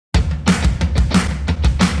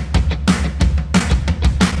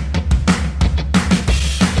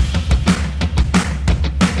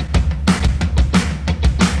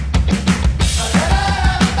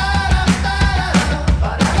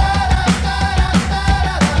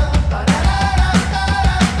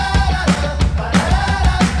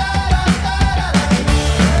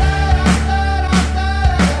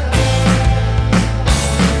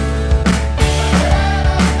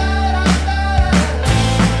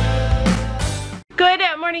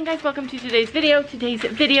morning, guys. Welcome to today's video. Today's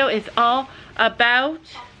video is all about,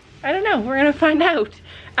 I don't know, we're gonna find out.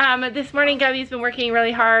 This morning Gabby's been working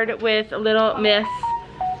really hard with little Miss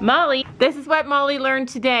Molly. This is what Molly learned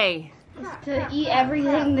today. To eat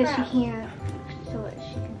everything that she can't, so that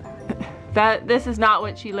she can find. This is not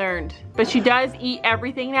what she learned, but she does eat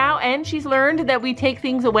everything now, and she's learned that we take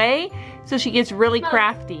things away, so she gets really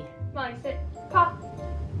crafty. Molly, sit, paw.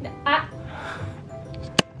 No,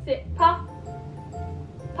 sit, paw.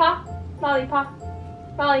 Paw. Molly, paw.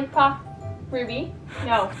 Molly, paw. Ruby,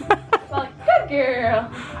 no. Molly, good girl.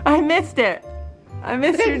 I missed it. I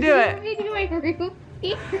missed her do it.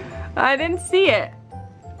 I didn't see it.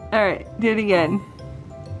 All right, do it again.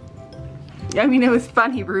 I mean, it was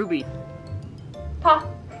funny, Ruby. Paw.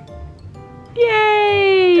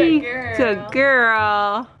 Yay! Good girl. Good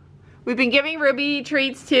girl. We've been giving Ruby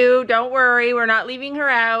treats too. Don't worry, we're not leaving her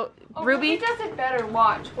out. Oh, Ruby does it better.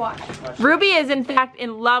 Watch. Ruby is in fact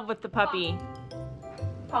in love with the puppy.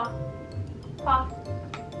 Paw. Paw.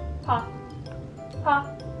 Paw.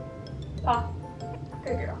 Paw. Paw.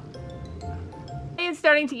 Good girl. She is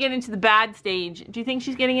starting to get into the bad stage. Do you think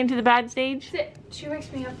she's getting into the bad stage? Sit. She wakes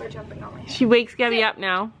me up by jumping on my head. She wakes Gabby Sit. up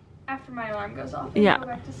now. After my alarm goes off and Yeah. go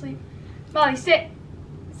back to sleep. Molly, sit.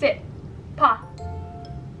 Sit. Paw.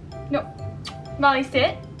 No. Molly,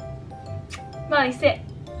 sit. Molly, sit.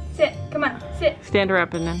 Sit. Come on. Sit. Stand her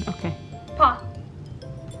up and then, okay. Paw.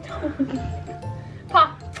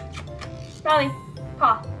 Paw. Molly.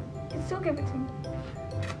 Paw. You can still give it to me.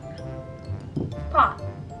 Paw.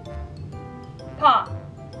 Paw.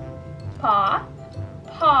 Paw.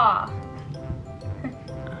 Paw.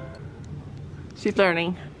 She's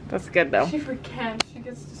learning. That's good though. She forgets. She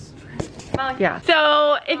gets distracted. Molly. Yeah.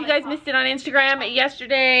 So if you guys missed it on Instagram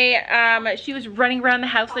yesterday, she was running around the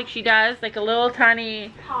house like she does, like a little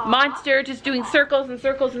tiny monster, just doing circles and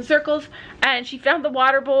circles and circles. And she found the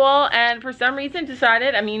water bowl and for some reason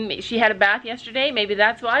decided, I mean, she had a bath yesterday, maybe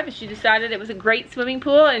that's why, but she decided it was a great swimming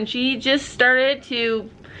pool and she just started to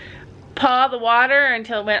paw the water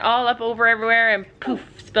until it went all up over everywhere and poof,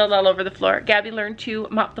 spilled all over the floor. Gabby learned to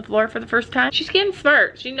mop the floor for the first time. She's getting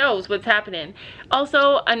smart. She knows what's happening.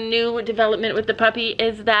 Also, a new development with the puppy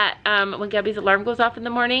is that when Gabby's alarm goes off in the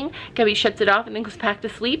morning, Gabby shuts it off and then goes back to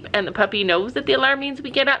sleep, and the puppy knows that the alarm means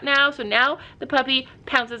we get up now, so now the puppy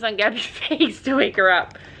pounces on Gabby's face to wake her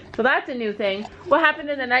up. So that's a new thing. What happened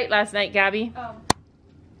in the night last night, Gabby?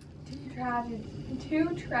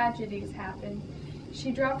 Two tragedies happened.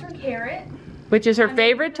 She dropped her carrot. Which is her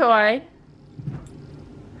favorite toy.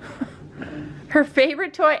 Her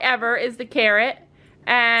favorite toy ever is the carrot.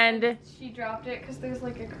 And she dropped it because there's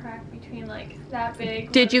like a crack between like that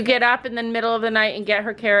big. did you get up in the middle of the night and get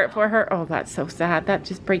her carrot for her? Oh, that's so sad. That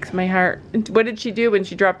just breaks my heart. What did she do when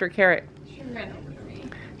she dropped her carrot? She ran over to me.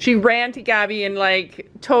 She ran to Gabby in like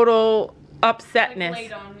total upsetness. Like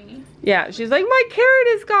laid on me. Yeah, she's like, my carrot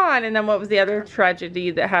is gone. And then what was the other tragedy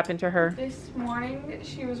that happened to her? This morning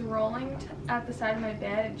she was rolling at the side of my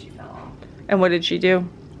bed and she fell off. And what did she do?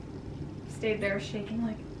 Stayed there shaking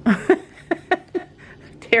like.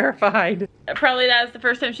 Terrified. Probably that was the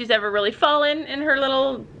first time she's ever really fallen in her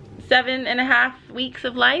little 7.5 weeks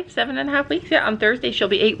of life. 7.5 weeks? Yeah, on Thursday she'll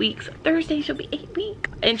be 8 weeks. Thursday she'll be 8 weeks.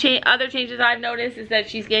 And other changes I've noticed is that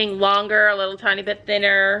she's getting longer, a little tiny bit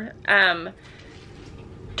thinner.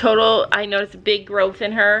 Total, I noticed a big growth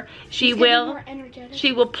in her. She will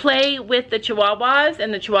play with the chihuahuas,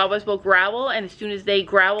 and the chihuahuas will growl, and as soon as they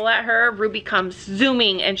growl at her, Ruby comes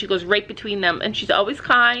zooming and she goes right between them. And she's always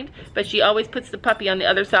kind, but she always puts the puppy on the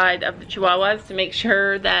other side of the chihuahuas to make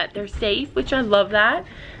sure that they're safe, which I love that.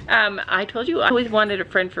 I told you I always wanted a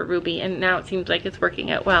friend for Ruby, and now it seems like it's working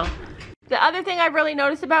out well. The other thing I've really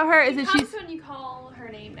noticed about her is that she's, when you call her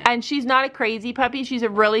name now. and she's not a crazy puppy, she's a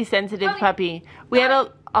really sensitive puppy. We had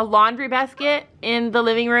a laundry basket in the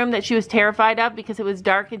living room that she was terrified of because it was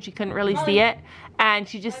dark and she couldn't really see it. And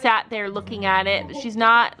she just sat there looking at it. But she's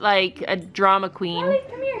not like a drama queen. Molly,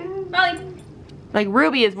 come here. Molly. Like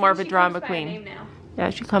Ruby is more of a She drama comes by her queen. name now. Yeah,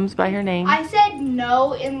 she comes by her name. I said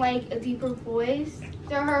no in like a deeper voice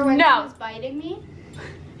to her when she was biting me.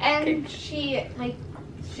 And she like...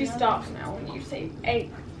 She stops now when you say hey.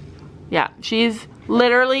 Yeah, she's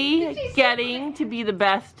literally getting to be the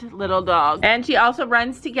best little dog. And she also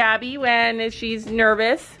runs to Gabby when she's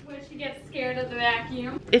nervous. When she gets scared of the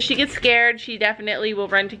vacuum. If she gets scared, she definitely will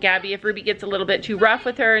run to Gabby. If Ruby gets a little bit too rough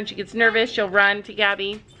with her and she gets nervous, she'll run to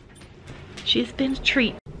Gabby. She's been a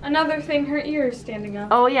treat. Another thing, her ear is standing up.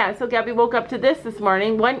 Oh yeah, so Gabby woke up to this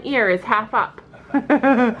morning. One ear is half up.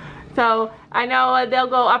 So I know they'll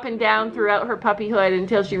go up and down throughout her puppyhood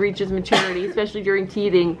until she reaches maturity, especially during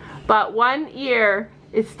teething. But one ear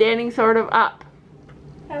is standing sort of up.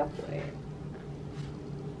 halfway.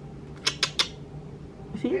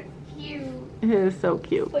 See? Cute. It is so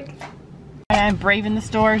cute. Like, I'm braving the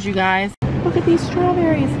stores, you guys. Look at these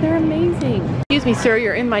strawberries. They're amazing. Excuse me, sir.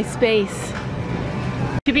 You're in my space.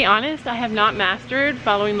 To be honest, I have not mastered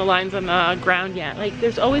following the lines on the ground yet. Like,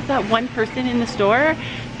 there's always that one person in the store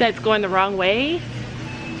that's going the wrong way.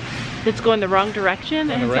 That's going the wrong direction.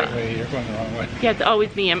 Going the right way, you're going the wrong way. Yeah, it's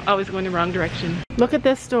always me. I'm always going the wrong direction. Look at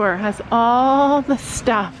this store. It has all the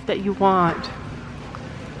stuff that you want.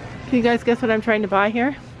 Can you guys guess what I'm trying to buy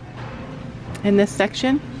here? In this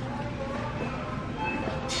section?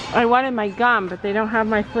 I wanted my gum, but they don't have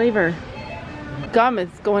my flavor. Gum is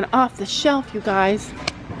going off the shelf, you guys.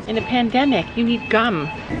 In a pandemic, you need gum.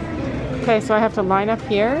 Okay, so I have to line up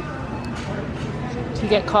here to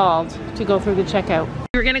get called to go through the checkout.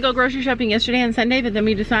 We were gonna go grocery shopping yesterday on Sunday, but then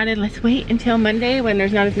we decided let's wait until Monday when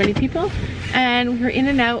there's not as many people. And we're in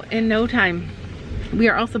and out in no time. We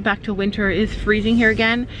are also back to winter. It is freezing here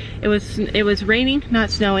again. It was raining, not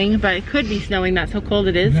snowing, but it could be snowing. That's how cold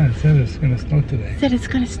it is. Yeah, it said it's gonna snow today. It said it's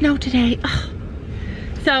gonna snow today. Oh.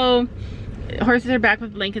 So horses are back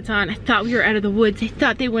with blankets on. I thought we were out of the woods. I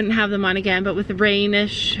thought they wouldn't have them on again, but with the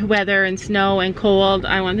rainish weather and snow and cold,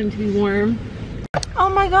 I want them to be warm. Oh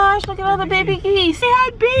my gosh, look at all the baby geese. Say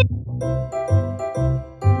hi, baby.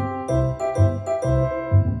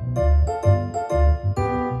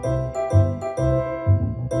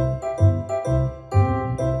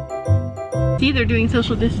 See, they're doing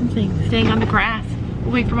social distancing, staying on the grass,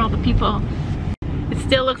 away from all the people. It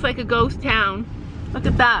still looks like a ghost town. Look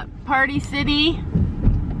at that. Party City,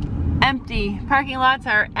 empty. Parking lots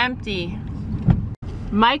are empty.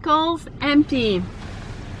 Michael's, empty.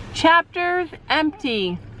 Chapters,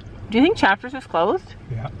 empty. Do you think Chapters is closed?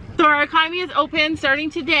 Yeah. So our economy is open starting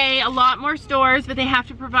today. A lot more stores, but they have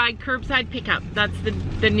to provide curbside pickup. That's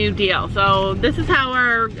the new deal. So this is how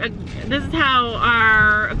our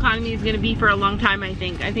economy is going to be for a long time. I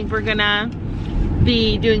think we're gonna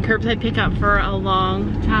be doing curbside pickup for a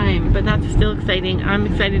long time, but that's still exciting. I'm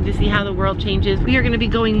excited to see how the world changes. We are going to be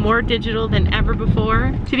going more digital than ever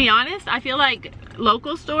before. To be honest, I feel like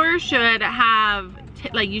local stores should have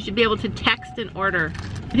like you should be able to text an order.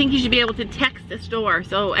 I think you should be able to text a store.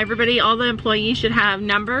 So everybody, all the employees should have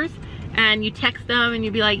numbers and you text them and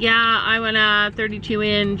you'd be like, yeah, I want a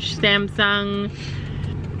 32-inch Samsung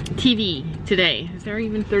TV today. Is there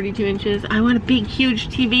even 32 inches? I want a big, huge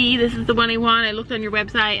TV. This is the one I want. I looked on your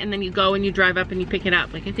website, and then you go and you drive up and you pick it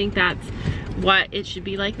up. Like, I think that's what it should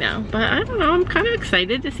be like now. But I don't know, I'm kind of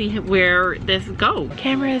excited to see where this goes.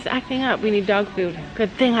 Camera is acting up. We need dog food.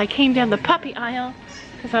 Good thing I came down the puppy aisle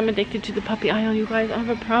because I'm addicted to the puppy aisle, you guys. I have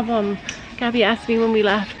a problem. Gabby asked me when we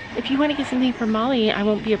left, if you want to get something for Molly, I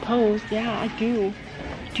won't be opposed. Yeah, I do.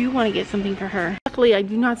 I do want to get something for her. Luckily, I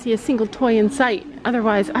do not see a single toy in sight.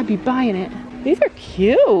 Otherwise, I'd be buying it. These are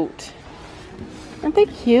cute. Aren't they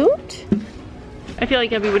cute? I feel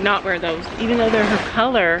like Gabby would not wear those, even though they're her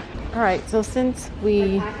color. All right, so since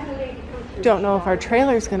we don't know if our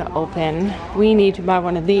trailer is going to open, we need to buy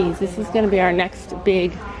one of these. This is going to be our next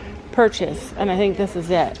big purchase, and I think this is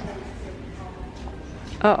it.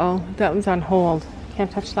 Uh-oh, that one's on hold. Can't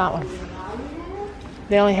touch that one.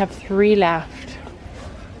 They only have 3 left.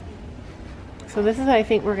 So this is what I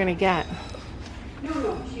think we're going to get.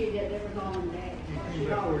 No, she did. There was all in there. You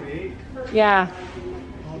got 48? Yeah.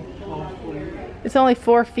 It's only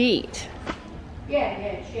 4 feet.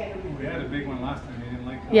 Yeah, she had them. We had a big one last time, you didn't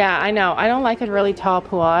like it? Yeah, I know. I don't like a really tall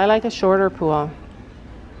pool. I like a shorter pool.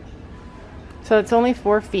 So it's only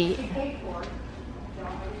 4 feet.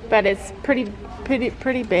 But it's pretty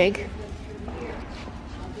big.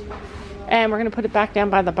 And we're going to put it back down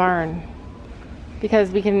by the barn.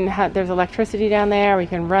 Because we can have, there's electricity down there. We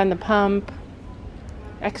can run the pump.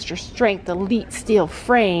 Extra strength, elite steel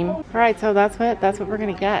frame. All right, so that's what we're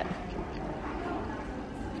going to get.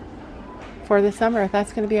 For the summer.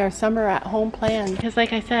 That's going to be our summer at home plan. Because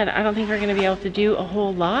like I said, I don't think we're going to be able to do a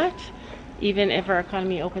whole lot. Even if our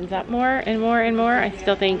economy opens up more and more and more, I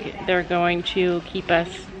still think they're going to keep us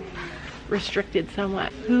restricted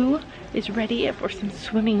somewhat. Who is ready for some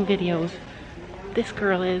swimming videos? This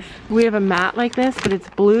girl is. We have a mat like this, but it's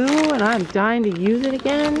blue and I'm dying to use it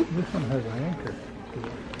again. This one has an anchor.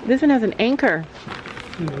 This one has an anchor.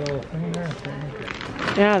 See the little thing there? It's an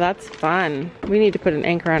anchor. Yeah, that's fun. We need to put an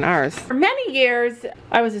anchor on ours. For many years,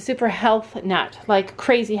 I was a super health nut, like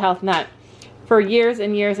crazy health nut. For years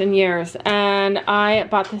and years and years. And I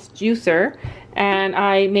bought this juicer and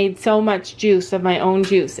I made so much juice of my own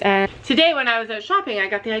juice. And today when I was out shopping, I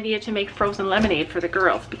got the idea to make frozen lemonade for the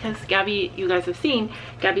girls because Gabby, you guys have seen,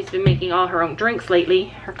 Gabby's been making all her own drinks lately,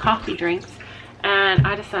 her coffee drinks. and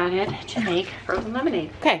I decided to make frozen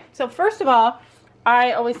lemonade. Okay, so first of all,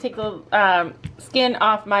 I always take the skin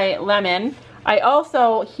off my lemon. I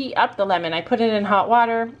also heat up the lemon. I put it in hot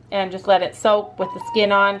water and just let it soak with the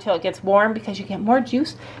skin on until it gets warm because you get more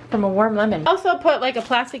juice from a warm lemon. I also put like a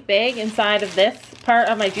plastic bag inside of this part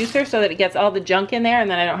of my juicer so that it gets all the junk in there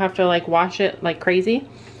and then I don't have to like wash it like crazy.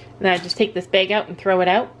 And then I just take this bag out and throw it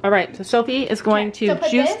out. All right, so Sophie is going to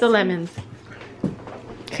juice the lemons.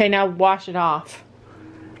 Okay, now wash it off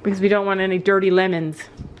because we don't want any dirty lemons.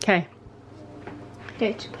 Okay.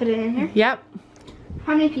 Okay, to put it in here? Yep.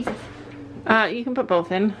 How many pieces? You can put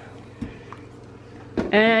both in.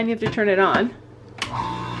 And you have to turn it on.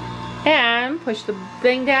 And push the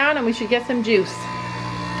thing down and we should get some juice.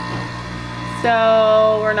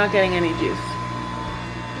 So we're not getting any juice.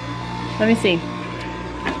 Let me see.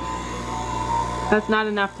 That's not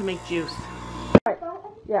enough to make juice. Right.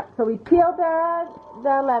 Yeah, so we peeled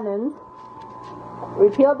the lemons. We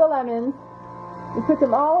peeled the lemons. We put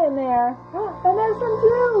them all in there. And there's some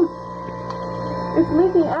juice. It's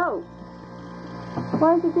leaking out.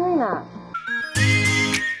 Why is it doing that?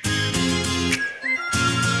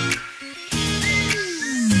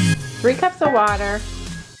 Three cups of water,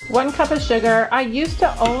 1 cup of sugar. I used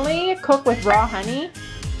to only cook with raw honey,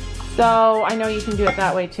 so I know you can do it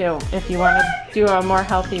that way too if you want to do a more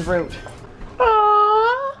healthy route.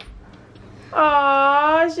 Aww,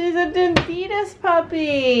 aww, she's a Adidas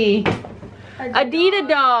puppy. Adidas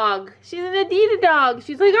dog. She's an Adidas dog.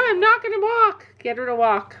 She's like, oh, I'm not gonna walk. Get her to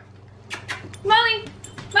walk. Molly!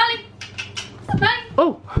 Molly! Molly!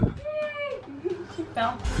 Oh! She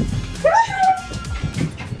fell.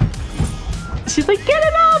 She's like, get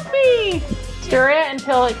it off me! Stir it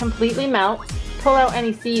until it completely melts. Pull out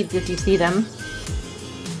any seeds if you see them.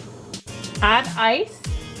 Add ice.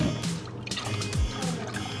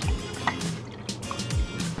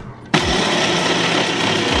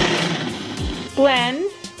 Blend.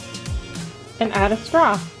 And add a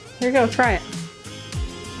straw. Here you go, try it.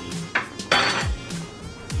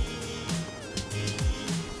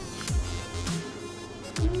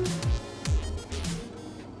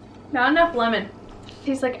 Not enough lemon.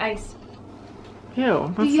 Tastes like ice.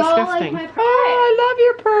 Ew, that's Do y'all disgusting. like my purse? Oh, I love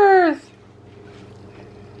your purse.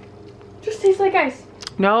 Just tastes like ice.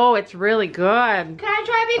 No, it's really good. Can I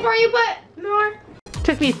try before you put more?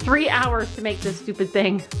 Took me 3 hours to make this stupid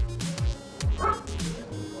thing.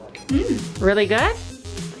 Really good?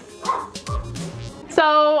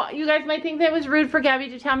 So, you guys might think that it was rude for Gabby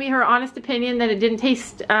to tell me her honest opinion that it didn't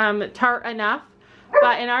taste tart enough.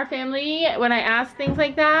 But in our family, when I ask things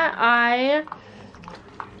like that, I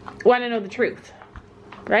want to know the truth.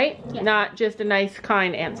 Right? Yeah. Not just a nice,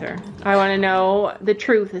 kind answer. I want to know the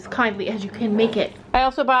truth as kindly as you can make it. I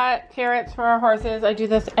also bought carrots for our horses. I do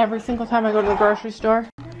this every single time I go to the grocery store.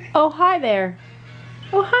 Oh, hi there.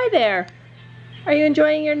 Oh, hi there. Are you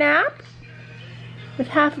enjoying your nap? With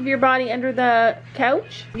half of your body under the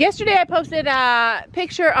couch? Yesterday I posted a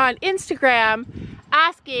picture on Instagram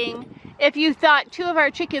asking if you thought 2 of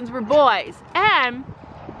our chickens were boys. And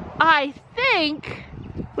I think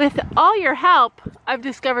with all your help, I've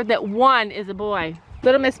discovered that 1 is a boy.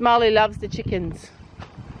 Little Miss Molly loves the chickens.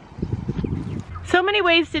 So many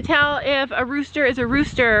ways to tell if a rooster is a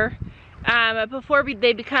rooster before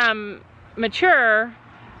they become mature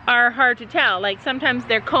are hard to tell. Like sometimes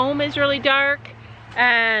their comb is really dark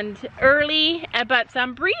and early, but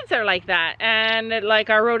some breeds are like that. And like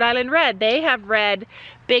our Rhode Island Red, they have red,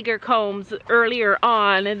 bigger combs earlier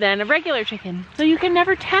on than a regular chicken. So you can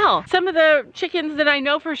never tell. Some of the chickens that I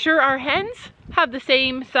know for sure are hens have the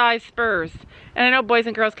same size spurs. And I know boys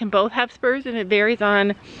and girls can both have spurs, and it varies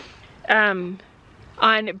on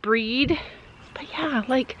breed. But yeah,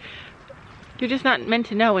 like, you're just not meant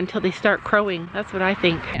to know until they start crowing. That's what I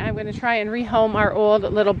think. I'm gonna try and rehome our old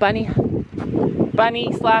little bunny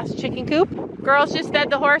slash chicken coop. Girls just fed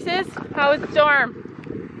the horses. How is Storm?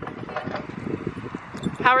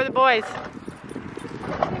 How are the boys?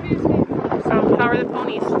 How are the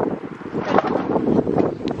ponies?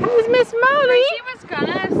 Who's Miss Molly? She was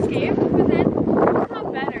gonna escape, but then it's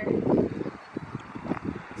not better.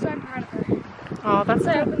 So I'm proud of her. Oh, that's So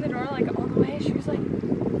I good. opened the door like all the way. She was like,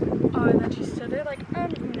 oh, and then she stood there like,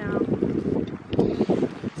 no.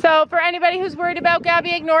 So for anybody who's worried about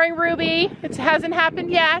Gabby ignoring Ruby, it hasn't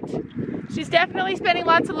happened yet. She's definitely spending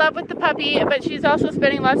lots of love with the puppy, but she's also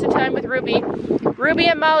spending lots of time with Ruby. Ruby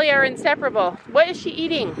and Molly are inseparable. What is she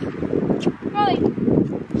eating? Molly.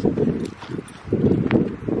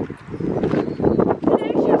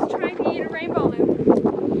 Today she was trying to eat a rainbow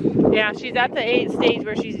loop. Yeah, she's at the stage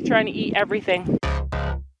where she's trying to eat everything.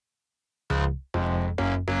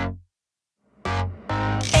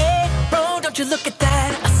 won't you look at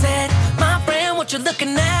that? I said, my friend, what you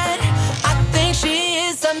looking at? I think she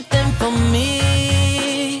is something for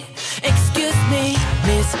me. Excuse me,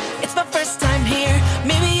 miss, it's my first time here.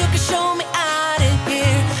 Maybe you could show me out of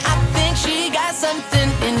here. I think she got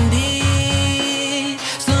something indeed.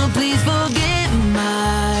 So please forgive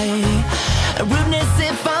my rudeness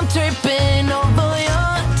if I'm tripping over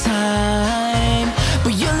your time.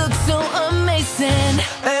 But you look so amazing,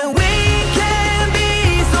 and we can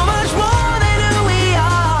be so much more than who we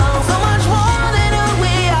are. So much more than who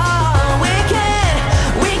we are. We can.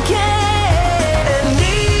 And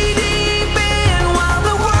knee deep in while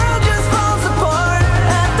the world just falls apart.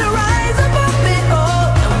 At the rise above it all,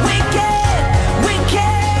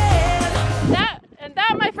 and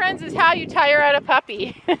That, my friends, is how you tire out a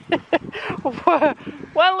puppy.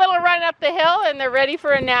 One little run up the hill and they're ready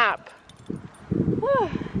for a nap.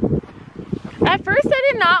 At first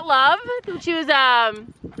I did not love that she was a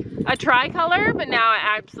tricolor, but now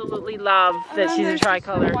I absolutely love that she's a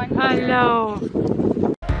tricolor. Hello.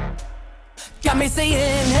 got me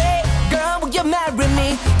saying, hey, girl, will you marry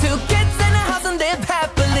me? 2 kids in a house and live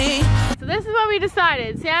happily. So this is what we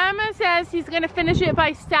decided. Sam says he's gonna finish it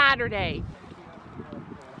by Saturday.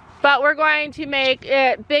 But we're going to make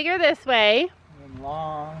it bigger this way. And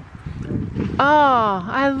long. Oh,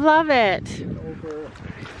 I love it. Over.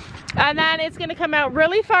 And then it's gonna come out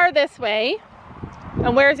really far this way.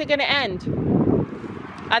 And where is it gonna end?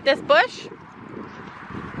 At this bush?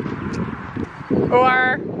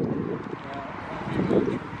 Or,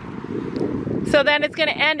 so then it's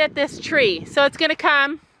gonna end at this tree. So it's gonna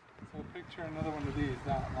come. So picture another one of these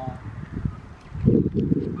that long.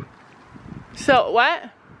 So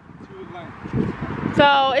what? 2 lengths.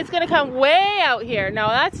 So it's gonna come way out here. No,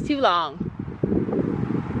 that's too long.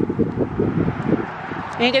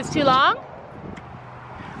 You think it's too long?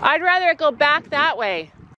 I'd rather it go back that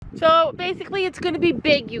way. So basically it's gonna be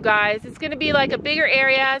big, you guys. It's gonna be like a bigger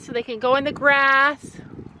area so they can go in the grass.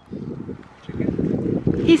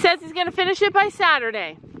 He says he's gonna finish it by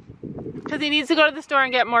Saturday because he needs to go to the store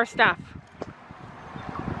and get more stuff.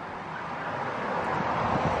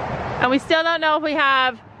 And we still don't know if we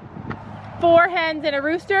have 4 hens and a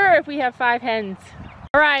rooster or if we have 5 hens.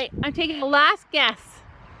 All right, I'm taking the last guess.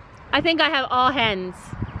 I think I have all hens.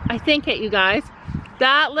 I think it, you guys.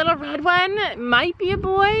 That little red one might be a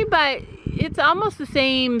boy, but it's almost the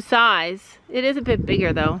same size. It is a bit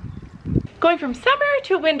bigger though. Going from summer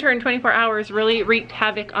to winter in 24 hours really wreaked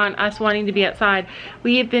havoc on us wanting to be outside.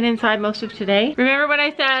 We have been inside most of today. Remember when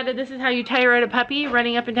I said this is how you tire out a puppy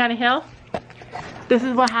running up and down a hill? This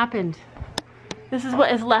is what happened. This is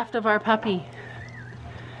what is left of our puppy.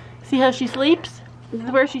 See how she sleeps? This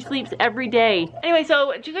is where she sleeps every day. Anyway,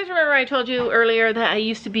 so do you guys remember I told you earlier that I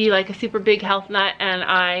used to be like a super big health nut and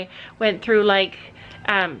I went through like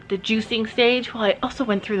the juicing stage? Well, I also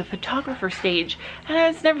went through the photographer stage and I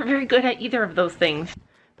was never very good at either of those things.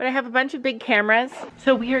 But I have a bunch of big cameras,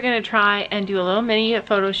 so we are gonna try and do a little mini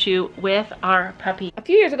photo shoot with our puppy. A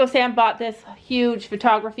few years ago, Sam bought this huge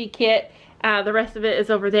photography kit. The rest of it is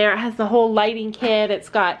over there. It has the whole lighting kit. It's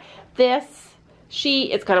got this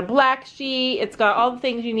sheet, it's got a black sheet, it's got all the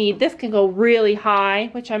things you need. This can go really high,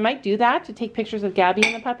 which I might do that to take pictures of Gabby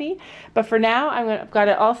and the puppy. But for now, I've got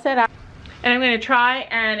it all set up. And I'm gonna try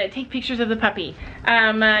and take pictures of the puppy.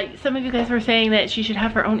 Some of you guys were saying that she should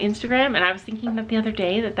have her own Instagram, and I was thinking that the other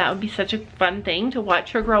day that would be such a fun thing to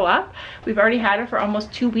watch her grow up. We've already had her for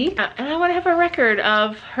almost 2 weeks, and I wanna have a record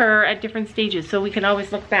of her at different stages so we can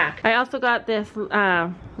always look back. I also got this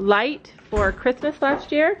light for Christmas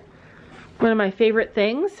last year. One of my favorite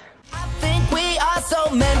things. I think we are so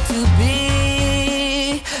meant to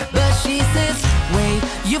be. But she says, wait,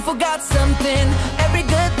 you forgot something. Every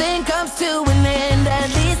good thing comes to an end. At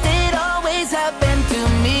least it always happened to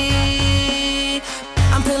me.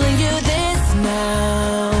 I'm telling you this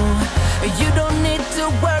now. You don't need to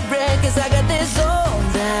worry, cause I got this all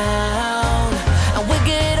down. And we'll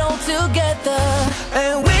get on together.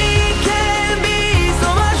 And we can be so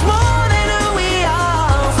much more than who we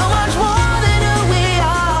are. So much more than who we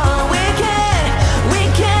are. We can.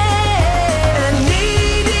 And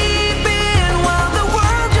knee deep in while the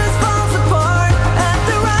world just falls apart. At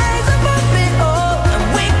the rise above it all. And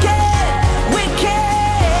we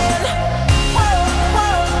can. Whoa,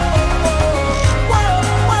 whoa, whoa,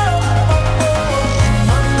 whoa.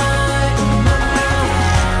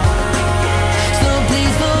 So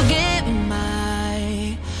please forgive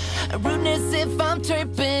my rudeness if I'm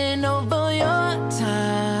tripping over your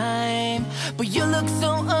time. But you look so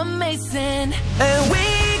amazing. And we